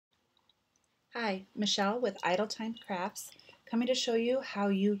Hi, Michelle with Time Krafts, coming to show you how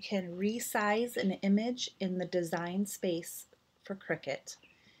you can resize an image in the design space for Cricut.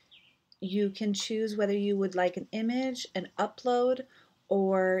 You can choose whether you would like an image, an upload,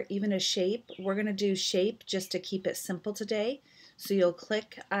 or even a shape. We're going to do shape just to keep it simple today. So you'll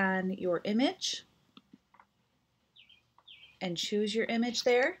click on your image and choose your image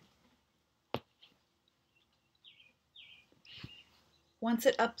there. Once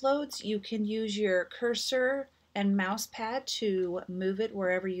it uploads, you can use your cursor and mouse pad to move it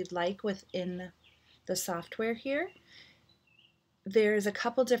wherever you'd like within the software here. There's a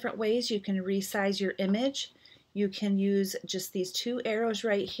couple different ways you can resize your image. You can use just these two arrows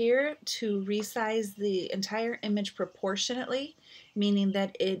right here to resize the entire image proportionately, meaning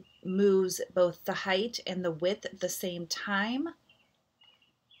that it moves both the height and the width at the same time,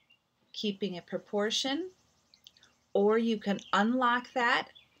 keeping it proportion. Or you can unlock that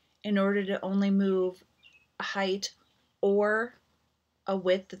in order to only move a height or a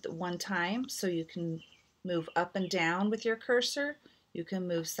width at the one time. So you can move up and down with your cursor. You can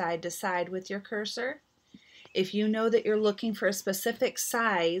move side to side with your cursor. If you know that you're looking for a specific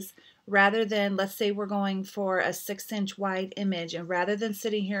size, rather than, let's say we're going for a 6-inch wide image, and rather than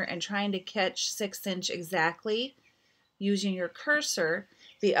sitting here and trying to catch 6-inch exactly using your cursor,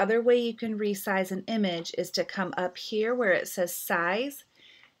 the other way you can resize an image is to come up here where it says size.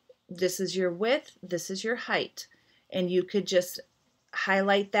 This is your width, this is your height. And you could just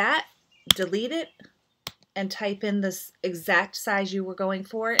highlight that, delete it, and type in this exact size you were going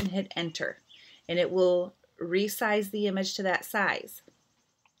for and hit enter. And it will resize the image to that size.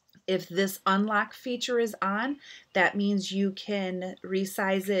 If this unlock feature is on, that means you can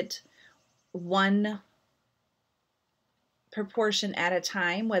resize it one proportion at a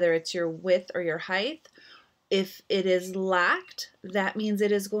time, whether it's your width or your height. If it is locked, that means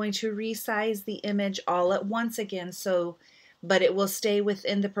it is going to resize the image all at once again. But it will stay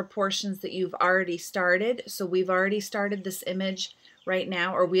within the proportions that you've already started. So we've already started this image right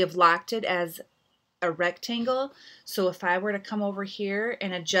now, or we have locked it as a rectangle. So if I were to come over here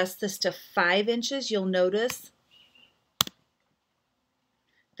and adjust this to 5 inches, you'll notice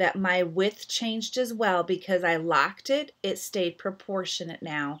that my width changed as well because I locked it. It stayed proportionate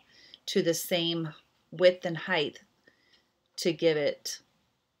now to the same width and height to give it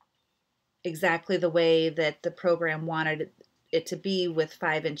exactly the way that the program wanted it to be with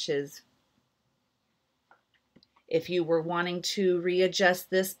 5 inches. If you were wanting to readjust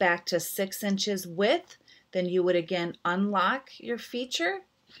this back to 6 inches width, then you would again unlock your feature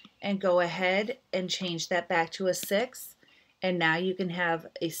and go ahead and change that back to a 6. And now you can have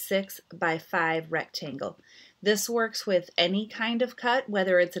a 6 by 5 rectangle. This works with any kind of cut,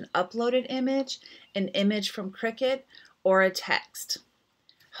 whether it's an uploaded image, an image from Cricut, or a text.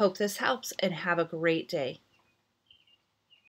 Hope this helps and have a great day.